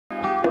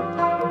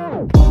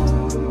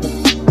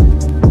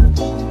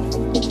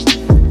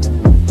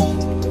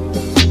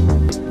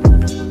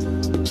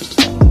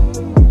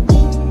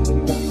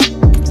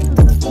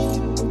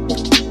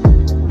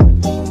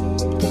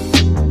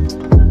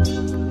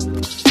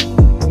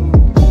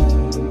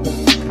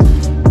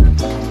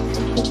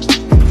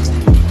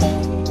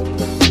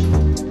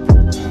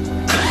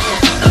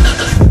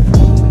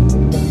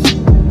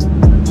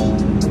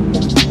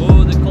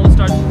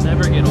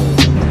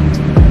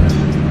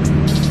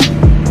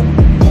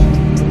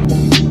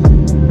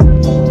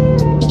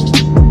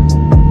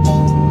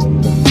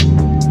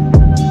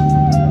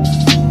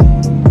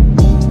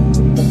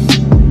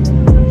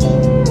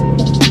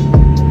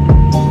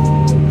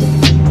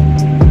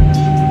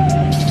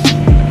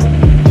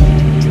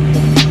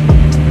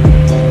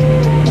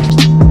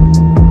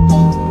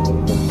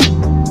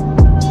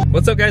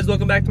guys,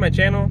 welcome back to my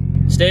channel.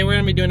 Today we're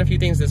gonna be doing a few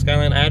things to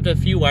Skyline. I have a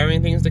few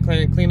wiring things to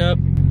clean up.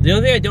 The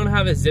only thing I don't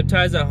have is zip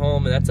ties at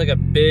home, and that's like a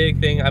big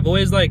thing. I've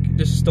always like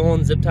just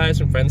stolen zip ties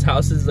from friends'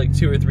 houses, like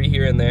 2 or 3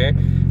 here and there.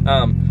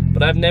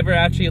 But I've never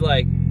actually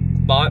like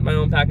bought my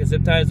own pack of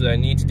zip ties that I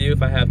need to do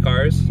if I have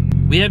cars.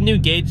 We have new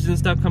gauges and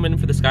stuff coming in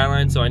for the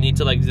Skyline, so I need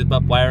to like zip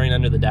up wiring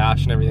under the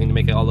dash and everything to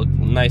make it all look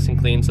nice and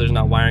clean, so there's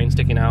not wiring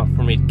sticking out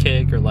for me to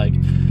kick or like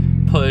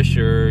push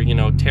or, you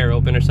know, tear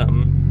open or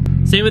something.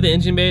 Same with the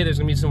engine bay. There's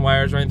gonna be some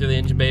wires running through the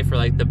engine bay for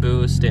like the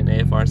boost and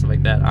AFR and stuff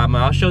like that.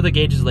 I'll show the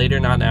gauges later,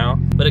 not now.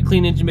 But a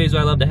clean engine bay is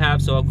what I love to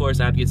have, so of course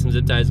I have to get some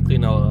zip ties to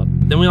clean it all up.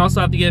 Then we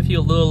also have to get a few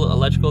little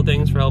electrical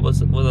things for help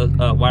us with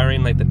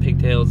wiring, like the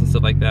pigtails and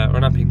stuff like that. Or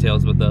not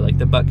pigtails, but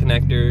the butt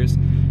connectors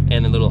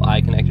and the little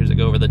eye connectors that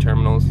go over the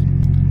terminals.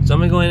 So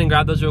I'm gonna go in and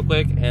grab those real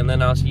quick, and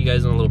then I'll see you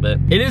guys in a little bit.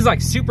 It is like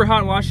super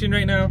hot in Washington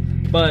right now,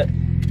 but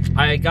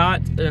I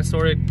got a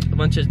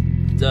bunch of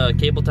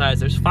cable ties.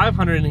 There's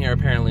 500 in here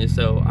apparently,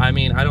 so I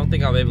mean, I don't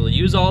think I'll be able to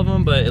use all of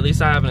them, but at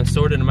least I have an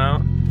assorted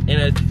amount. And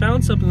I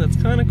found something that's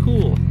kind of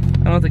cool.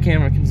 I don't know if the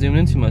camera can zoom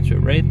in too much, but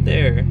right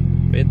there,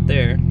 a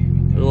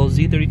little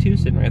Z32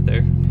 sitting right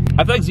there.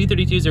 I feel like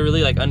Z32s are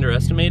really like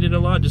underestimated a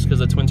lot, just because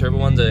the twin turbo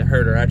ones I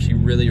heard are actually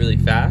really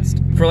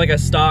fast. For like a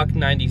stock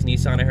 90s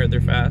Nissan, I heard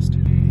they're fast.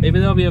 Maybe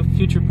that'll be a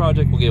future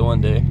project we'll get one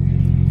day.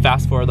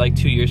 Fast forward like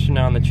 2 years from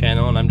now on the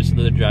channel, and I'm just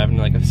literally driving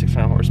like a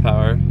 600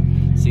 horsepower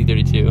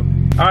Z32.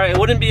 All right, it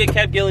wouldn't be a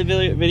Kev Gilly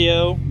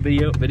video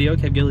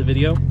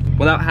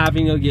without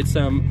having to get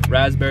some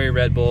raspberry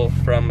Red Bull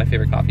from my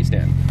favorite coffee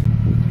stand.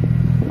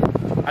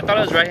 I thought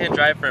it was right-hand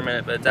drive for a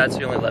minute, but that's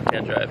the only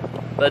left-hand drive.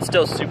 But it's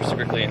still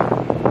super clean.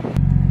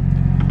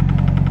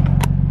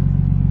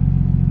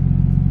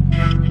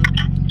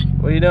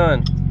 What are you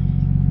doing?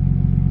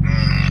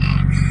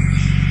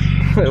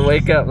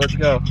 Wake up, let's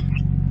go.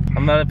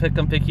 I'm gonna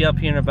come pick you up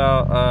here in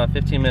about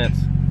 15 minutes.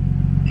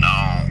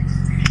 No.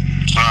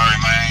 Sorry,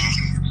 man.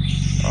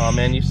 Oh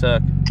man, you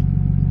suck.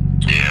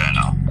 Yeah,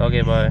 I know.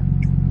 Okay, bye.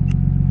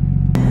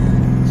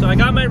 So I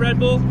got my Red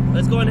Bull.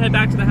 Let's go and head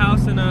back to the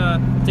house and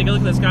take a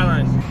look at the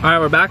Skyline. All right,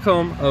 we're back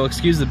home. Oh,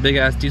 excuse the big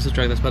ass diesel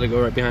truck that's about to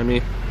go right behind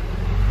me.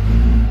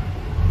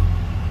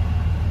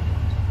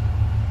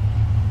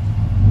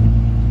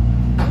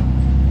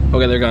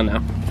 Okay, they're gone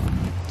now.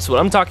 So what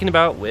I'm talking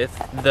about with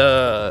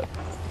the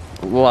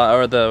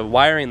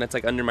wiring that's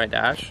like under my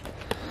dash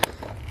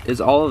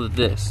is all of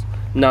this.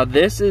 Now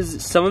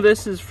some of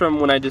this is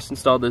from when I just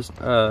installed this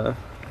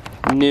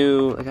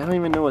new, like I don't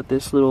even know what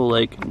this little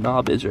like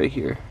knob is right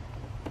here.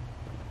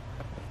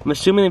 I'm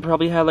assuming they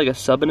probably had like a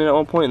sub in it at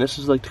one point, and this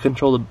is like to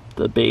control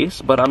the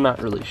bass, but I'm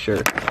not really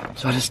sure.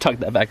 So I just tucked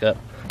that back up.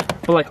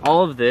 But like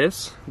all of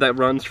this that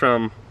runs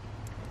from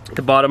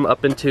the bottom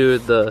up into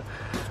the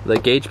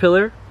gauge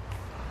pillar,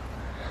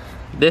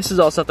 this is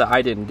all stuff that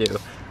I didn't do.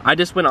 I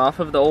just went off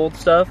of the old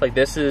stuff. Like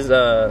this is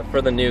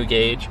for the new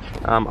gauge.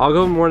 I'll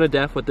go more into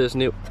depth with this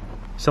new.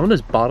 Someone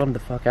just bottomed the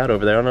fuck out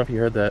over there. I don't know if you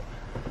heard that.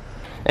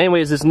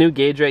 Anyways, this new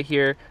gauge right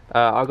here,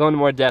 I'll go into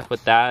more depth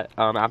with that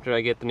after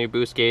I get the new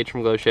boost gauge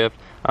from GlowShift.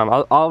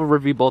 I'll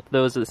review both of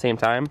those at the same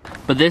time.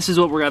 But this is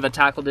what we're gonna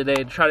tackle today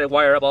to try to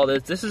wire up all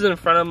this. This is in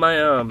front of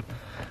my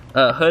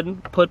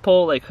hood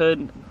pole, like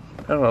hood.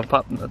 I don't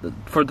know,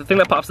 for the thing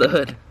that pops the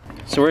hood.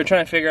 So we're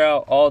trying to figure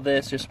out all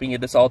this just so we can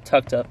get this all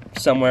tucked up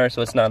somewhere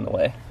so it's not in the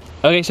way.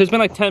 Okay, so it's been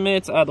like 10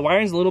 minutes. The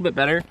wiring's a little bit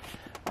better.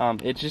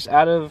 It's just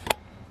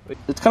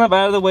it's kind of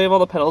out of the way of all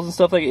the pedals and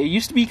stuff. Like it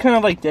used to be kind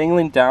of like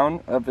dangling down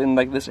up in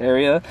like this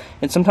area,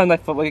 and sometimes I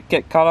felt like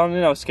get caught on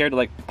it. I was scared to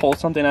like pull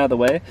something out of the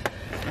way,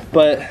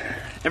 but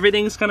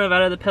everything's kind of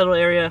out of the pedal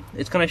area.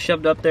 It's kind of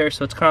shoved up there,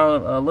 so it's kind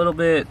of a little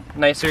bit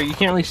nicer. You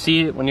can't really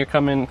see it when you're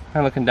kind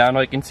of looking down.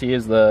 All you can see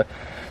is the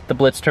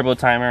Blitz turbo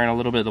timer and a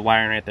little bit of the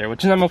wiring right there,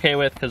 which I'm okay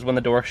with because when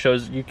the door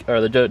shows you, or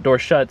the door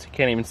shuts, you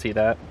can't even see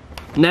that.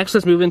 Next,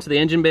 let's move into the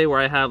engine bay where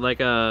I have like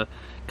a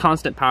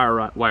constant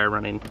power wire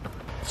running.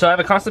 So I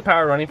have a constant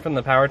power running from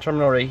the power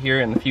terminal right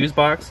here in the fuse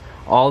box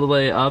all the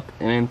way up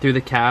and through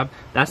the cab.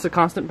 That's the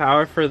constant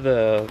power for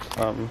the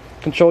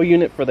control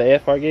unit for the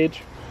AFR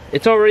gauge.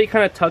 It's already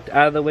kind of tucked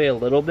out of the way a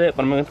little bit,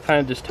 but I'm going to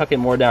kind of just tuck it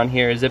more down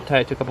here, zip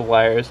tie it to a couple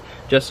wires,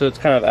 just so it's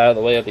kind of out of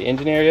the way of the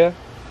engine area.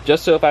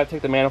 Just so if I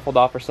take the manifold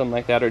off or something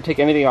like that, or take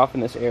anything off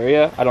in this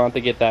area, I don't have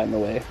to get that in the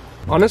way.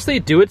 Honestly,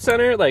 Do It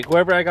Center, like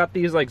wherever I got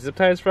these like zip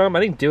ties from, I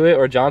think Do It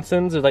or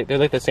Johnson's, they're like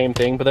the same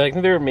thing, but I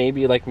think they're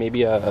maybe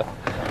a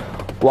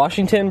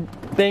Washington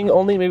thing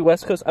only, maybe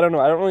West Coast. I don't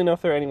know. I don't really know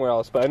if they're anywhere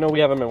else, but I know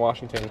we have them in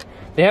Washington.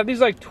 They have these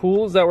like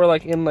tools that were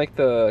like in like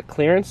the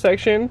clearance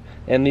section,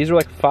 and these are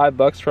like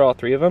 $5 for all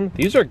 3 of them.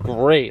 These are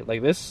great.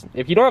 Like this,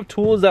 if you don't have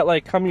tools that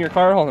like come in your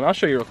car, hold on, I'll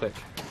show you real quick.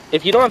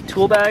 If you don't have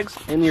tool bags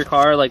in your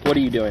car, like what are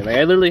you doing? Like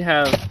I literally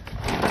have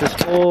this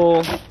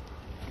whole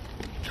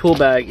tool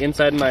bag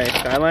inside my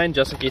Skyline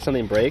just in case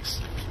something breaks.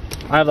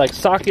 I have like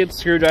sockets,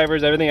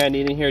 screwdrivers, everything I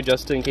need in here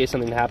just in case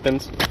something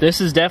happens.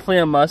 This is definitely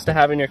a must to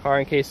have in your car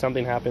in case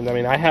something happens. I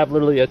mean, I have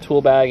literally a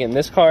tool bag in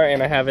this car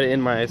and I have it in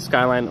my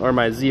Skyline or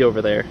my Z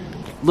over there.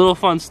 Little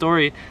fun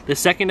story, the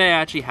second day I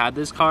actually had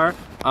this car,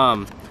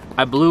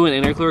 I blew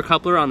an intercooler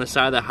coupler on the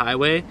side of the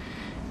highway,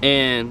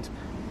 and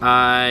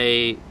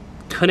I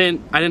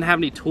didn't have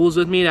any tools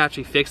with me to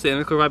actually fix the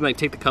intercooler pipe, like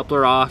take the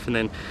coupler off and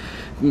then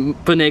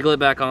finagle it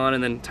back on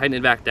and then tighten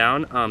it back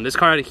down. This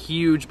car had a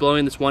huge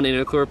blowing this one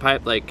intercooler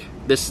pipe, like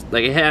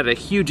it had a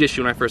huge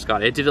issue when I first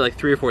got it. It did it like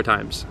 3 or 4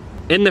 times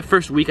in the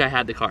first week I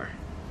had the car.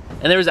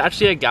 And there was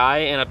actually a guy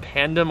in a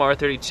Pandem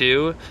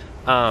R32,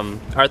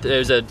 it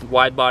was a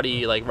wide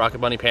body like Rocket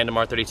Bunny Pandem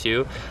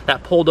R32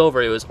 that pulled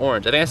over. It was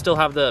orange. I think I still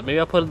have maybe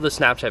I'll put the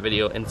Snapchat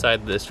video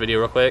inside this video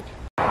real quick.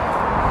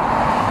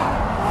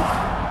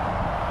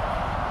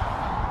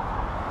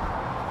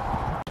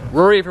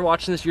 Rory, if you're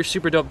watching this, you're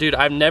super dope, dude.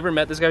 I've never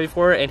met this guy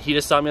before, and he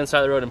just saw me on the side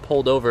of the road and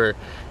pulled over,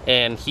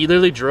 and he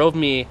literally drove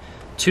me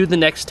to the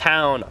next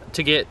town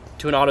to get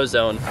to an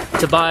AutoZone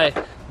to buy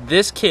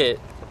this kit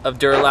of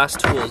Duralast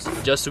tools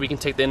just so we can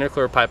take the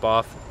intercooler pipe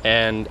off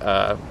and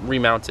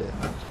remount it.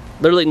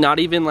 Literally not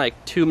even like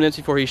 2 minutes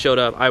before he showed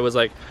up, I was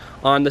like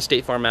on the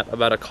State Farm app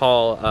about to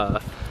call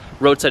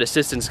roadside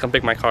assistance to come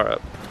pick my car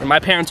up. And my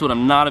parents would have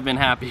not have been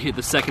happy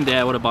the second day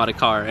I would have bought a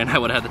car and I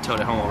would have had to tow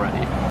it home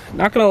already.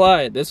 Not gonna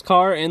lie, this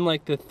car in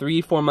like the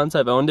 3-4 months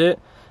I've owned it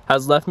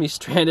has left me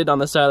stranded on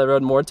the side of the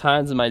road more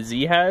times than my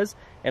Z has,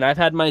 and I've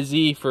had my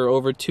Z for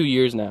over 2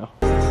 years now.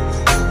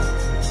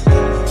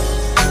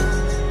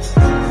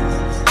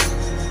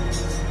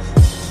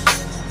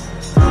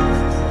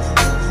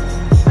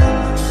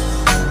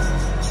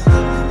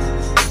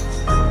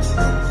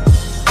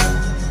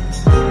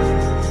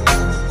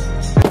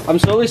 I'm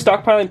slowly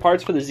stockpiling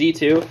parts for the Z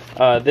too.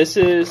 This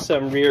is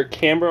some rear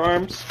camber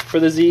arms for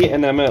the Z,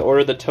 and I'm gonna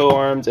order the tow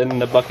arms and then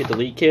the bucket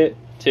delete kit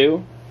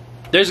too.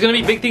 There's gonna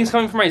be big things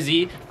coming for my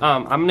Z.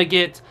 I'm gonna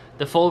get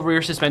the full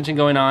rear suspension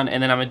going on,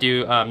 and then I'm gonna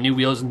do new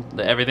wheels and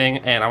everything,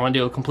 and I wanna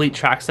do a complete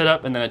track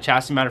setup and then a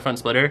chassis mounted front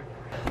splitter.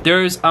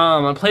 There's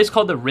a place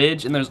called The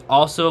Ridge, and there's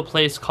also a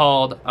place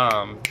called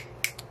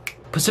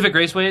Pacific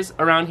Raceways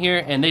around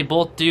here, and they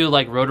both do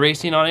like road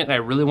racing on it, and I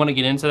really want to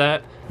get into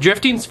that.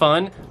 Drifting's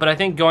fun, but I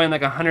think going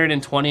like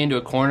 120 into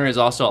a corner is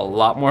also a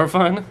lot more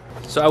fun.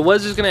 So I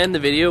was just gonna end the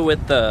video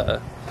with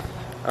the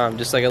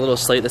just like a little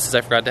slate that says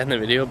I forgot to end the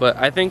video, but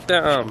I think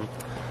that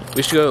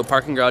we should go to a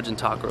parking garage and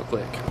talk real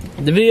quick.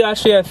 The video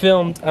actually I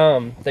filmed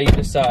that you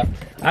just saw,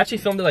 I actually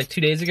filmed it like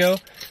 2 days ago,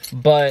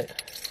 but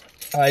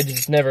I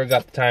just never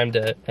got the time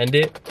to end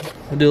it.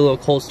 I'll do a little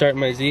cold start in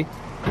my Z.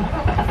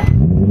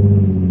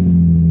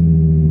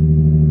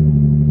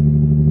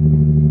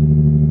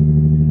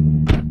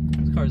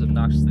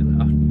 Obnoxiously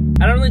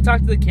loud. I don't really talk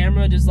to the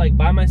camera just like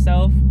by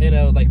myself in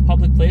a like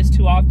public place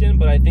too often,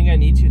 but I think I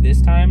need to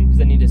this time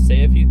because I need to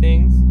say a few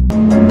things.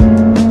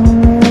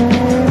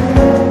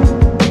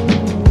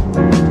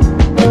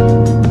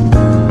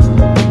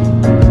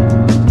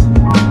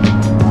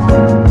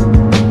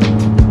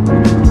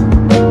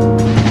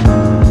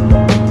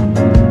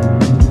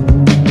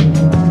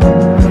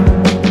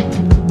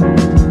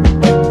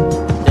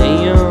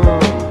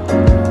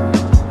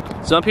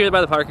 So up here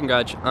by the parking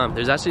garage,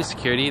 there's actually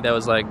security that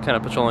was like kind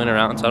of patrolling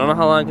around, so I don't know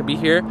how long I could be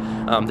here.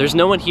 There's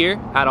no one here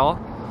at all,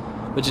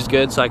 which is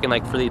good, so I can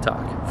like freely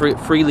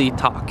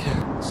talk.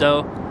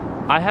 So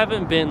I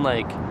haven't been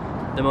like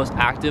the most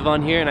active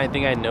on here, and I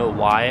think I know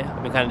why.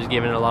 I've been kind of just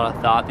giving it a lot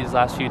of thought these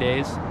last few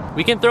days.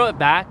 We can throw it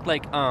back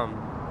like a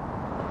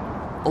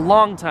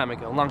long time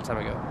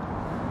ago.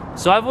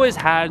 So I've always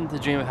had the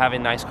dream of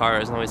having nice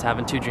cars and always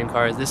having 2 dream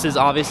cars. This is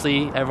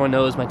obviously, everyone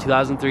knows, my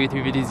 2003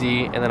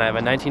 350Z, and then I have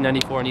a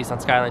 1994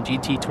 Nissan Skyline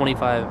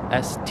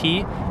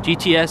GT25ST,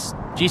 GTS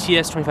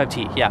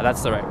 25T. Yeah,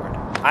 that's the right word.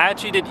 I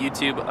actually did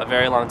YouTube a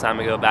very long time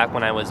ago, back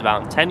when I was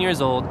about 10 years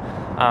old.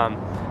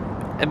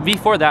 And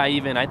before that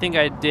even, I think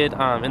I did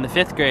in the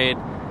 5th grade.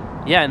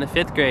 Yeah, in the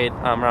 5th grade,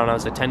 around when I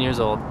was like 10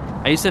 years old,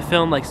 I used to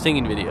film like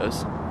singing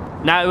videos.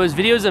 Now it was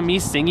videos of me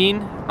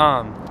singing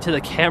to the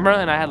camera,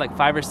 and I had like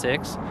 5 or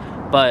 6,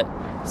 but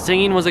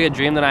singing was like a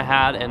dream that I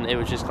had, and it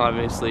was just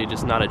obviously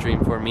just not a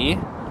dream for me.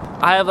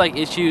 I have like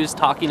issues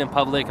talking in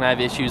public, and I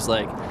have issues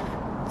like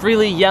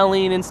freely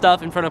yelling and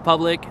stuff in front of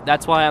public.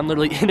 That's why I'm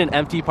literally in an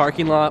empty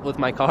parking lot with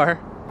my car.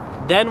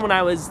 Then when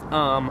I was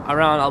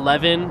around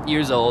 11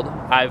 years old,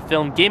 I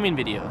filmed gaming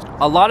videos.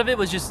 A lot of it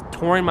was just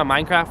touring my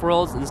Minecraft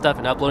worlds and stuff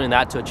and uploading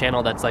that to a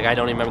channel that's like I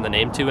don't even remember the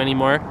name to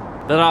anymore.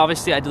 Then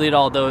obviously I deleted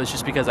all those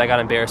just because I got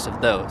embarrassed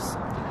of those.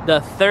 The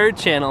 3rd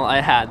channel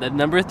I had, the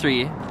number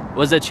 3,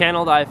 was a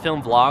channel that I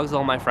filmed vlogs with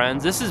all my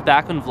friends. This is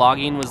back when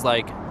vlogging was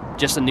like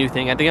just a new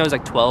thing. I think I was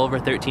like 12 or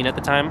 13 at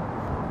the time.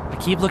 I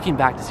keep looking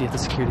back to see if the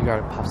security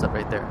guard pops up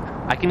right there.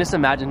 I can just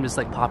imagine him just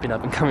like popping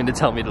up and coming to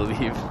tell me to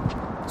leave.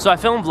 So I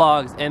filmed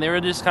vlogs, and they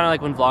were just kind of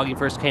like when vlogging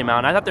first came out,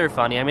 and I thought they were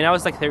funny. I mean, I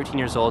was like 13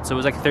 years old, so it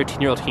was like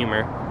 13-year-old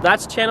humor.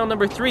 That's channel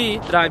number 3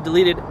 that I've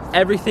deleted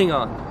everything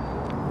on.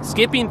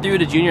 Skipping through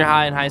to junior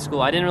high and high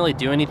school, I didn't really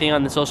do anything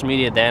on the social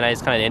media then. I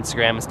just kind of did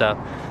Instagram and stuff.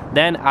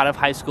 Then out of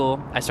high school,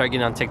 I started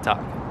getting on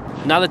TikTok.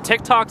 Now the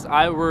TikToks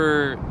I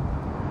were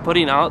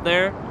putting out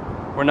there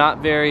were not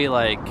very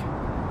like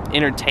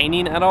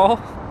entertaining at all.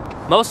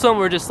 Most of them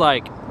were just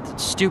like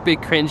stupid,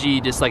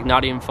 cringy, just like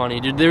not even funny.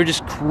 They were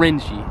just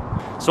cringy.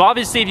 So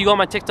obviously if you go on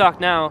my TikTok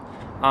now,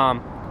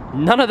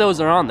 none of those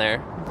are on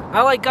there.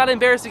 I like got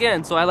embarrassed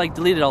again, so I like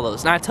deleted all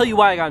those. And I'll tell you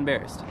why I got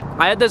embarrassed.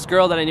 I had this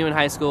girl that I knew in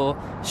high school.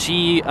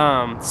 She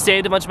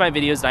saved a bunch of my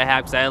videos that I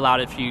had because I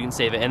allowed it for you can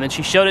save it. And then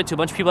she showed it to a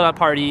bunch of people at a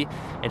party,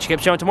 and she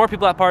kept showing it to more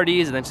people at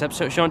parties, and then she kept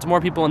showing it to more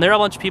people. And there were a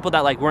bunch of people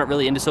that like weren't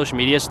really into social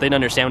media, so they didn't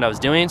understand what I was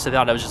doing, so they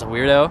thought I was just a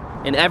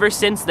weirdo. And ever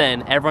since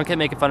then, everyone kept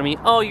making fun of me.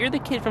 Oh, you're the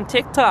kid from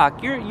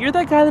TikTok. You're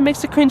that guy that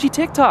makes the cringy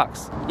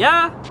TikToks.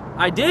 Yeah,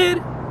 I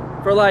did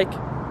for like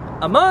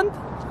a month.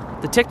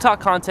 The TikTok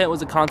content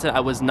was a content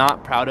I was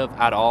not proud of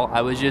at all.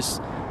 I was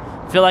just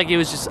feel like it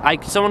was just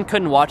someone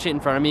couldn't watch it in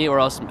front of me, or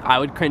else I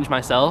would cringe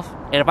myself.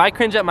 And if I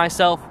cringe at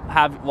myself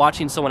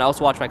watching someone else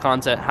watch my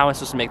content, how am I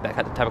supposed to make that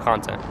type of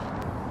content?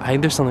 I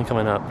think there's something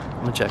coming up.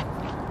 I'm gonna check.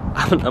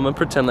 I'm gonna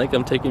pretend like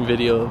I'm taking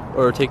video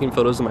or taking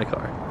photos of my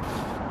car.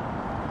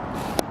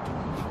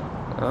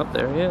 Oh,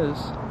 there he is.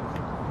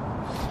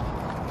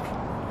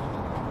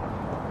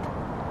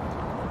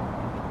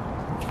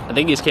 I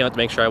think he just came out to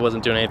make sure I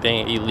wasn't doing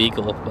anything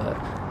illegal, but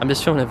I'm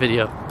just filming a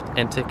video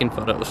and taking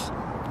photos.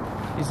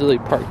 He's literally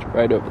parked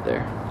right over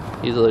there.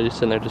 He's literally just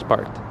sitting there just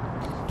parked.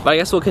 But I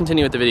guess we'll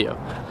continue with the video.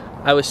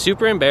 I was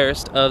super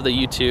embarrassed of the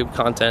YouTube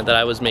content that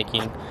I was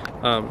making.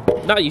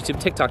 Not YouTube,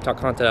 TikTok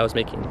content I was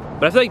making.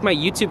 But I feel like my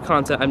YouTube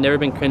content, I've never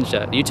been cringed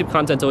at. YouTube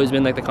content's always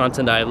been like the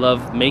content that I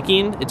love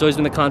making. It's always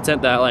been the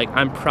content that like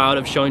I'm proud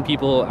of showing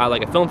people at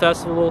like a film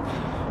festival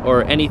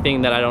or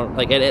anything that I don't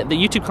like. The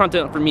YouTube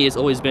content for me has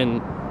always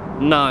been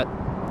not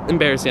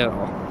embarrassing at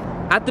all.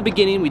 At the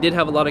beginning, we did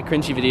have a lot of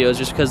cringy videos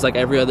just because like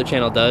every other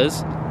channel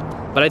does.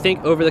 But I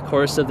think over the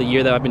course of the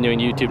year that I've been doing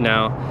YouTube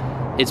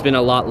now, it's been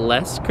a lot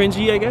less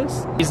cringy, I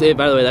guess.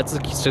 By the way, that's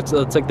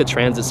like the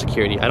transit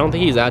security. I don't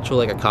think he's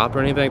actually like a cop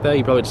or anything like that.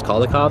 He probably just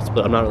called the cops,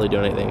 but I'm not really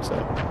doing anything, so.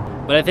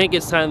 But I think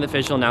it's time for the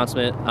official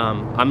announcement.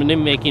 I'm gonna be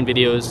making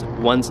videos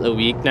once a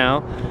week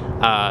now.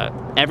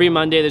 Every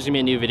Monday there's gonna be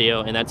a new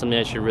video, and that's something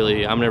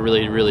I'm gonna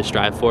really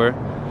strive for.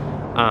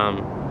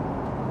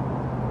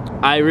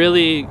 I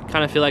really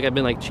kind of feel like I've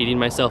been like cheating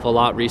myself a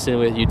lot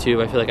recently with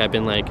YouTube. I feel like I've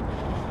been like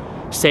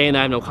saying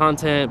I have no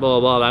content, blah,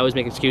 blah, blah. I always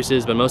make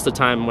excuses, but most of the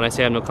time when I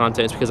say I have no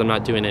content, it's because I'm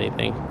not doing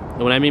anything.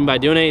 And what I mean by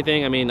doing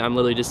anything, I mean I'm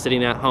literally just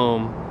sitting at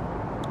home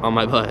on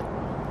my butt.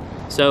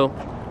 So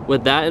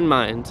with that in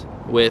mind,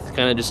 with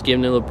kind of just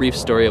giving a little brief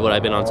story of what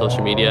I've been on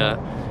social media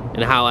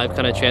and how I've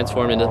kind of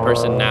transformed into the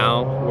person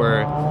now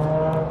where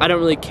I don't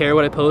really care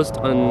what I post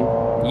on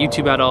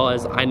YouTube at all,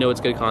 as I know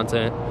it's good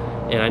content.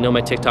 And I know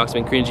my TikTok's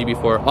been cringy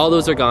before. All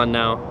those are gone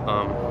now.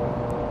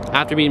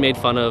 After being made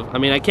fun of. I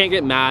mean, I can't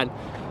get mad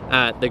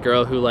at the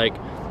girl who like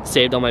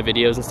saved all my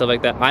videos and stuff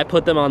like that. I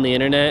put them on the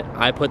internet.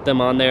 I put them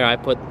on there. I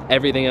put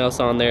everything else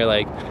on there.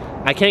 Like,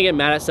 I can't get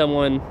mad at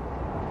someone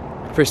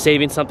for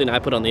saving something I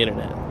put on the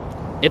internet.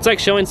 It's like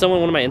showing someone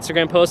one of my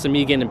Instagram posts and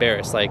me getting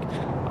embarrassed. Like,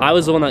 I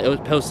was the one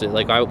that posted.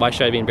 Like, why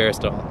should I be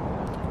embarrassed at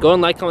all? Go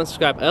and like, comment,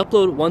 subscribe. I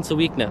upload once a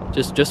week now.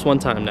 Just one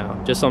time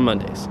now. Just on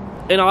Mondays.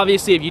 And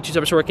obviously, if YouTube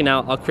starts working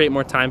out, I'll create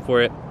more time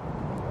for it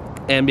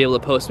and be able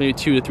to post maybe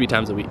 2 to 3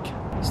 times a week.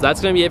 So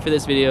that's gonna be it for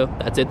this video.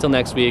 That's it till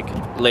next week.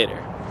 Later.